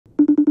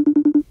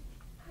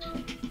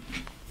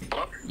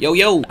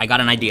Yo, I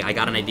got an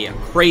idea,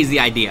 crazy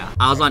idea.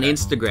 I was on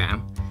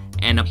Instagram,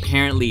 and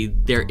apparently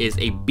there is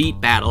a beat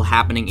battle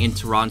happening in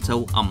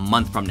Toronto a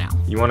month from now.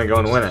 You want to go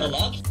and win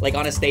it? Like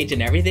on a stage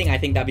and everything, I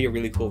think that'd be a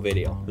really cool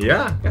video.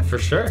 Yeah, for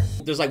sure.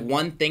 There's like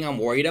one thing I'm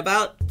worried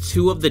about.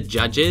 2 of the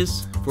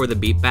judges for the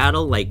beat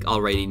battle like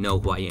already know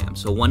who I am.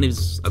 So one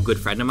is a good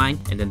friend of mine,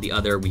 and then the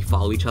other, we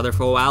follow each other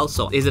for a while.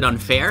 So is it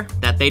unfair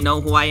that they know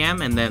who I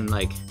am and then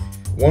like...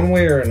 One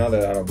way or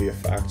another, that'll be a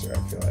factor,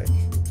 I feel like.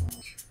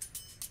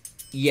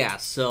 Yeah,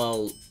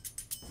 so...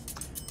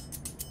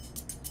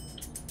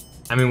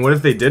 I mean, what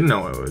if they didn't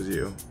know it was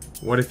you?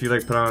 What if you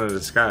like put on a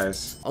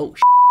disguise? Oh,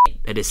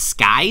 a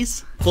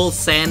disguise? Full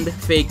send,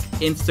 fake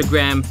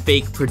Instagram,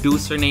 fake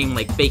producer name,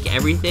 like fake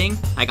everything.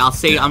 Like I'll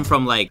say I'm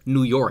from like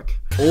New York.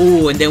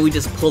 Oh, and then we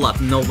just pull up,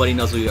 nobody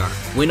knows who we are.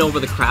 Win over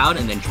the crowd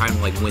and then try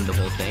and like win the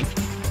whole thing.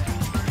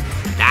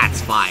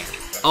 That's fire.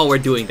 Oh, we're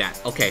doing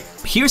that. Okay.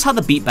 Here's how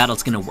the beat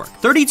battle's gonna work.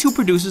 32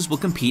 producers will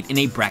compete in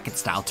a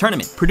bracket-style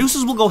tournament.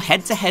 Producers will go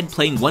head-to-head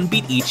playing 1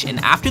 beat each, and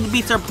after the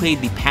beats are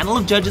played, the panel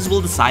of judges will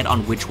decide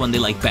on which one they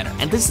like better.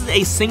 And this is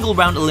a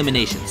single-round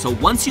elimination, so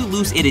once you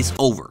lose, it is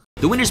over.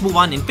 The winners move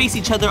on and face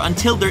each other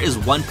until there is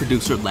 1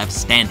 producer left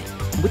standing.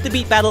 With the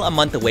beat battle a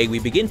month away, we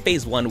begin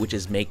phase 1, which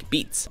is make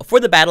beats. For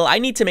the battle, I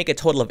need to make a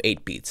total of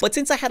 8 beats. But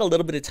since I had a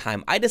little bit of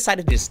time, I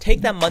decided to just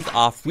take that month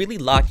off, really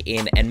lock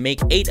in, and make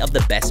 8 of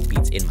the best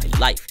beats in my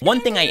life. One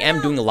thing I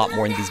am doing a lot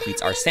more in these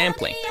beats are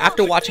sampling.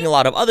 After watching a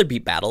lot of other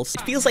beat battles,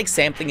 it feels like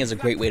sampling is a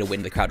great way to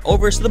win the crowd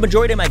over, so the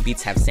majority of my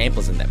beats have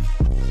samples in them.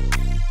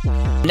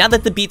 Now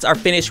that the beats are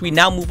finished, we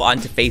now move on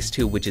to phase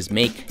 2, which is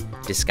make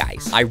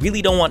disguise. I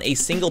really don't want a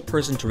single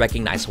person to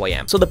recognize who I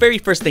am. So the very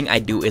first thing I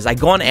do is I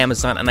go on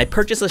Amazon and I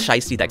purchase a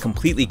shiesty that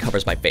completely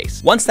covers my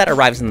face. Once that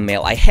arrives in the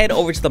mail, I head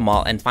over to the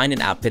mall and find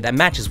an outfit that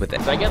matches with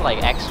it. So I get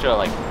like extra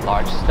like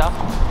large stuff,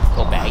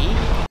 so baggy.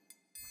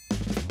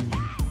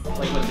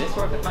 Like would this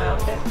work with my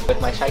outfit?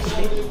 With my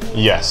shiesty?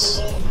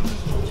 Yes.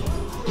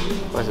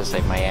 What does it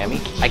say,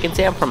 Miami? I can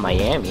say I'm from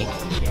Miami.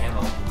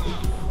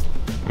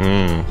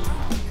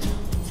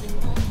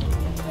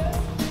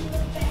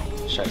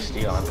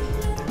 Shiesty on.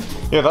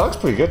 Yeah, that looks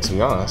pretty good, to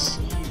be honest.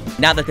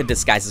 Now that the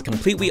disguise is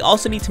complete, we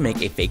also need to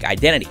make a fake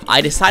identity. I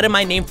decided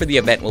my name for the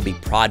event will be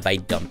Prod by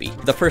Dumpy.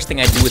 The first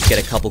thing I do is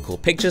get a couple cool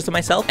pictures of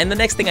myself, and the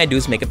next thing I do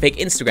is make a fake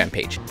Instagram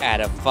page.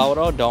 Add a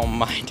photo, don't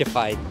mind if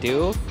I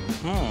do.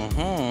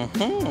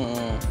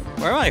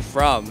 Where am I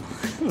from?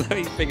 Let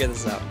me figure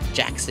this out.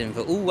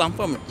 Jacksonville. Ooh, I'm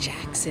from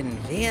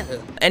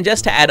Jacksonville. And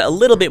just to add a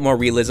little bit more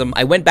realism,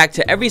 I went back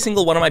to every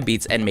single one of my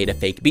beats and made a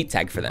fake beat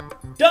tag for them.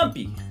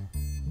 Dumpy!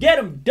 Get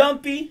him,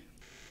 Dumpy!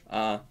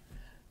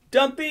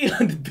 Dumpy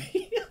on the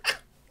beat.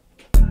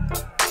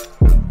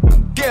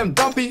 Get him,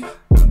 Dumpy.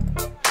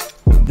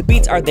 The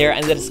beats are there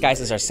and the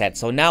disguises are set,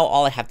 so now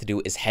all I have to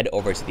do is head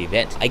over to the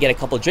event. I get a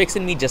couple drinks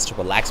in me just to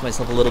relax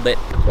myself a little bit.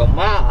 Yo,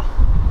 ma.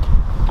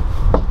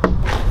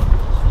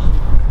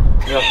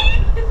 Yo.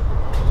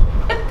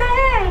 What the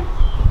heck?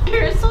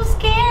 You're so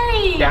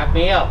scary. Dap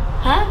me up.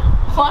 Huh?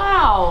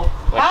 Wow.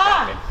 What's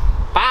happening?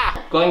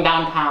 Bah! Going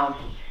downtown.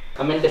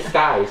 I'm in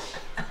disguise.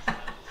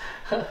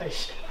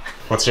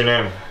 What's your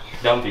name?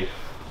 Dumpy.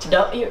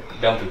 Dumpy.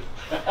 Dumpy.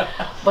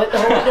 But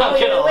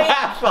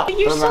wait.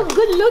 You're so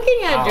good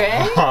looking,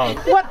 Andre.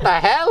 What the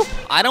hell?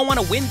 I don't want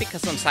to win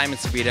because I'm Simon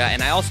Servida,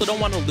 and I also don't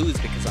want to lose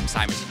because I'm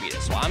Simon Servida.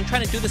 So I'm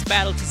trying to do this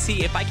battle to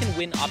see if I can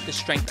win off the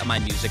strength of my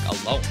music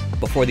alone.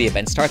 Before the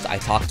event starts, I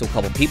talk to a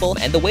couple people,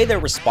 and the way they're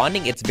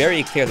responding, it's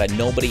very clear that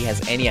nobody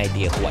has any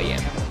idea who I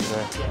am.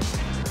 You're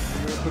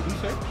a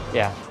producer?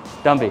 Yeah.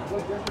 Dumpy.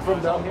 From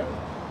down here?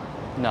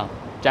 No.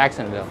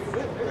 Jacksonville.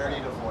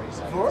 30 to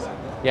 47.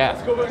 Yeah.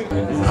 Is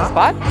this a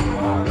spot?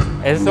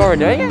 Is this what we're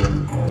doing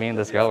it? Me and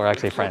this girl, we're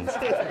actually friends.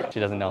 She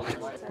doesn't know.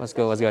 What's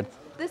good? What's good?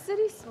 The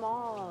city's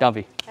small.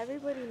 Dumpy.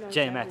 Everybody knows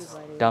JMX.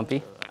 everybody.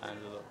 Dumpy.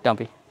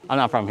 Dumpy. I'm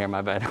not from here,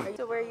 my bad.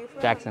 So where are you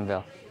from?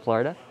 Jacksonville,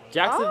 Florida.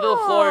 Jacksonville,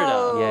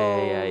 Florida.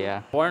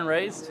 Yeah. Born and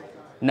raised?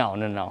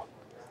 No.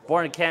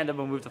 Born in Canada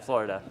but moved to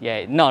Florida.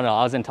 Yeah, no,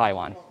 I was in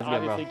Taiwan.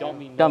 Obviously don't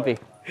mean Dumpy.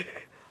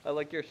 I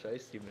like your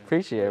shiesty, man.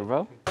 Appreciate it,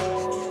 bro.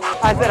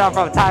 I said I'm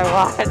from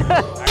Taiwan.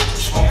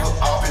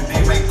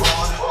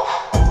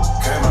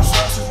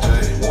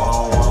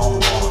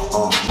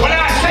 When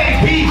I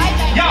say beat,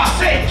 y'all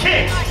say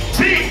kick.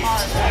 Beat.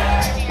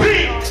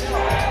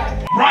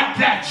 Right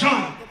that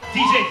joint.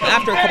 DJ.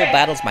 After a couple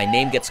battles, my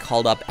name gets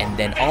called up, and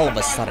then all of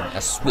a sudden,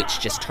 a switch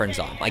just turns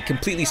on. I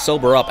completely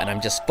sober up, and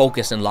I'm just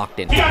focused and locked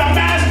in. He got a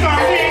mask on,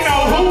 we didn't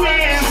know who he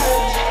is.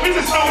 We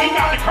just know he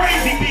got the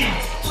crazy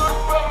beats.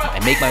 I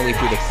make my way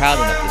through the crowd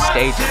and up the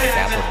stage and I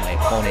battle with my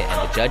opponent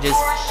and the judges.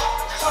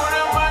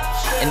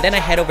 And then I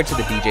head over to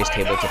the DJ's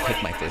table to pick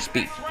my first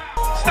beat.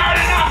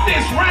 Starting off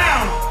this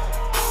round,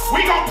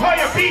 we gonna play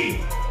a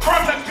beat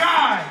from the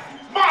guy,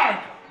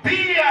 Mark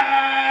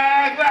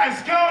Biag.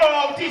 Let's go.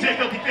 DJ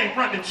Filthy Thing,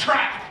 run the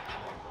track.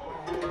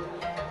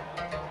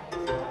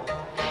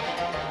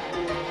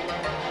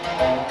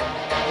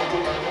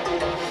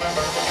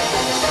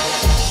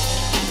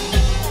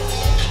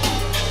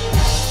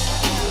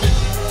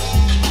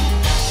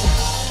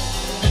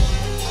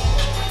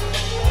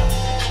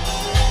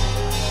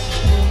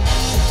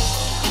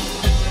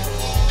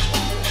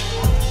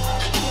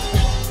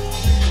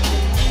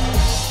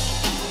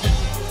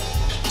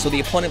 the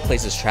opponent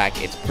plays this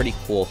track, it's pretty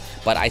cool,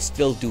 but I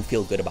still do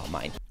feel good about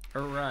mine.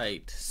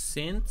 Alright,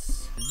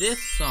 since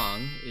this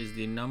song is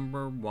the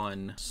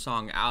 #1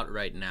 song out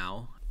right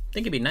now, I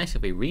think it'd be nice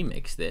if we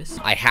remix this.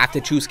 I have to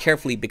choose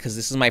carefully because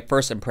this is my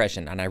first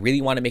impression and I really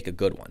want to make a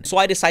good one. So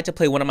I decide to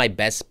play one of my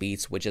best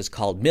beats, which is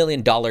called $1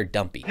 Million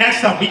Dumpy.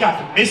 Next up, we got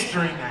the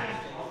mystery man.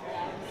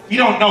 You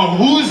don't know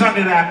who's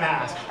under that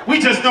mask. We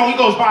just know he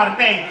goes by the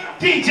name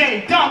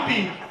DJ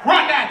Dumpy.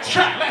 Run that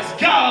track, let's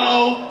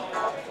go.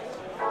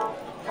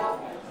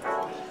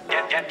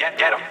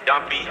 Get him,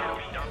 Dumpy.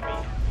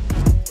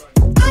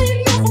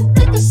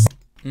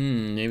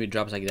 Maybe it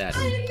drops like that.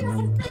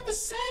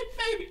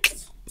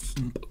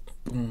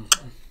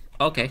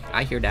 Okay,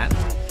 I hear that.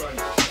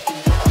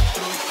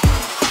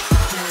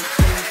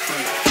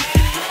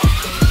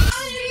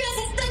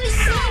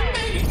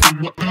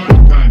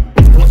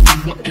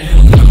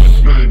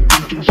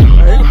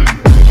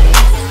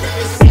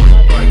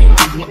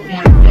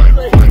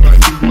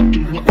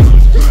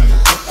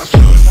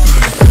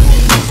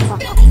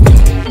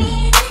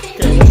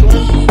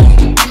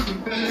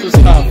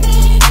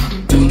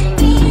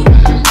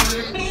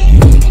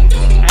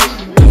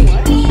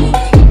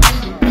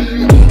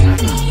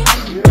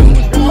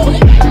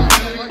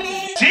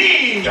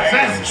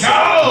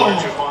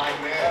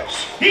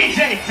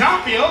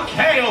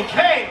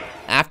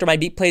 After my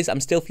beat plays,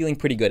 I'm still feeling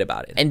pretty good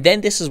about it. And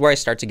then this is where I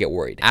start to get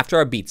worried. After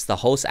our beats, the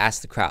host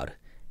asks the crowd,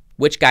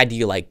 which guy do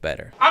you like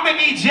better? I'm gonna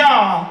need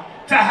y'all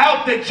to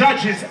help the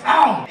judges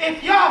out.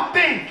 If y'all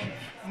think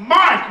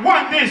Mark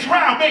won this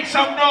round, make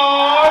some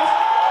noise.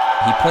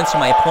 He points to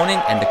my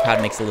opponent and the crowd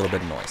makes a little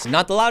bit of noise.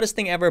 Not the loudest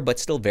thing ever, but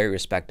still very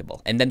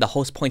respectable. And then the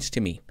host points to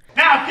me.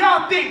 Now, if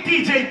y'all think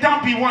DJ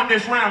Dumpy won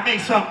this round, make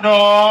some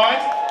noise.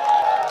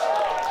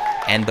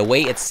 And the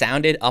way it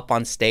sounded up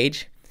on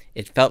stage,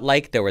 it felt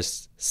like there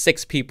was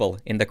 6 people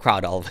in the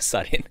crowd all of a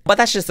sudden. But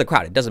that's just the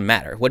crowd, it doesn't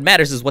matter. What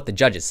matters is what the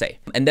judges say.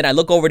 And then I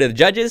look over to the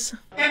judges.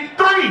 In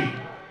 3,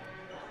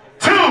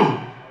 2,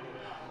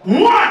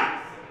 1.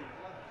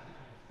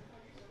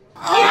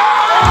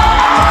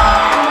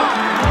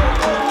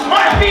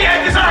 Mark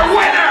Diaz is our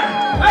winner.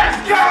 Let's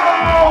go.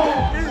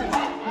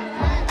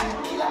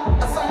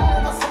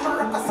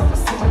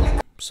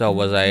 So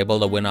was I able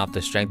to win off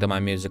the strength of my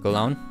music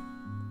alone?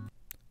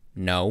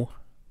 No.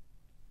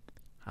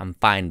 I'm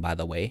fine, by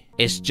the way.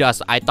 It's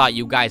just, I thought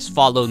you guys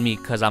followed me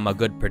because I'm a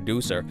good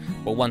producer.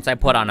 But once I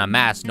put on a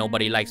mask,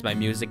 nobody likes my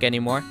music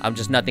anymore. I'm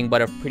just nothing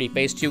but a pretty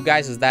face to you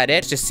guys. Is that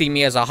it? Just see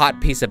me as a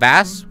hot piece of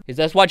ass? Is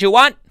this what you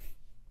want?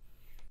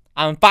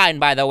 I'm fine,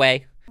 by the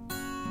way.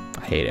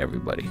 I hate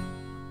everybody.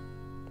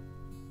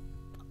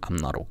 I'm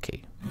not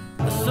okay.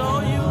 What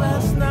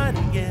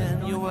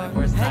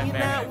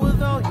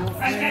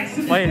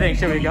do you think?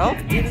 Should we go?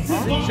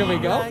 Should we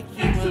go?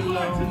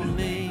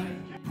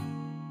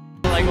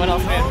 Like, what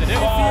else do we have to do?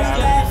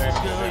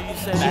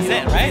 That's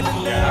it, right?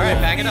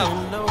 Alright, back it up.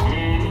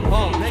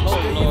 Oh,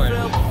 Lord.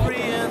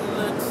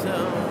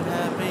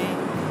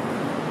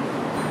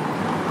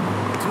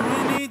 Do we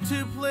need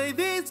to play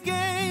these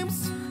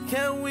games?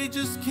 Can we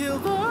just kill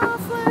the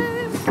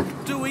flames?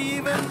 Do we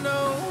even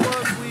know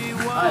what we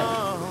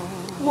want?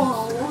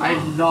 Whoa. I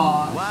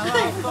lost. I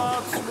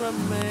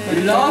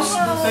lost?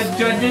 The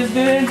judges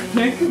didn't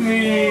pick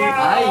me.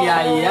 Ay,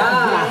 ay,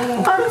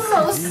 ay. I'm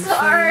so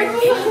sorry.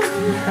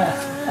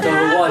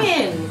 What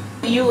happened?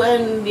 You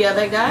and the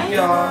other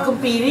guy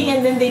competing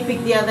and then they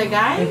pick the other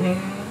guy?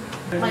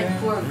 My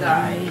poor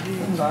guy.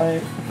 Good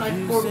night. My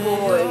poor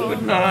boy.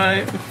 Good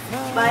night.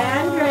 Bye,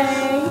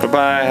 Andre.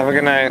 Bye-bye. Have a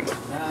good night.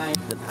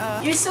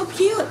 You're so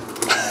cute.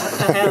 What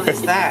the hell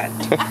is that?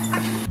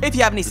 If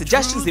you have any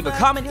suggestions, leave a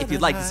comment. If you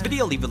like this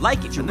video, leave a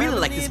like. If you really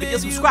like this video,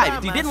 subscribe.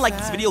 If you didn't like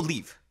this video,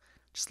 leave.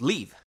 Just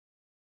leave.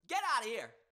 Get out of here.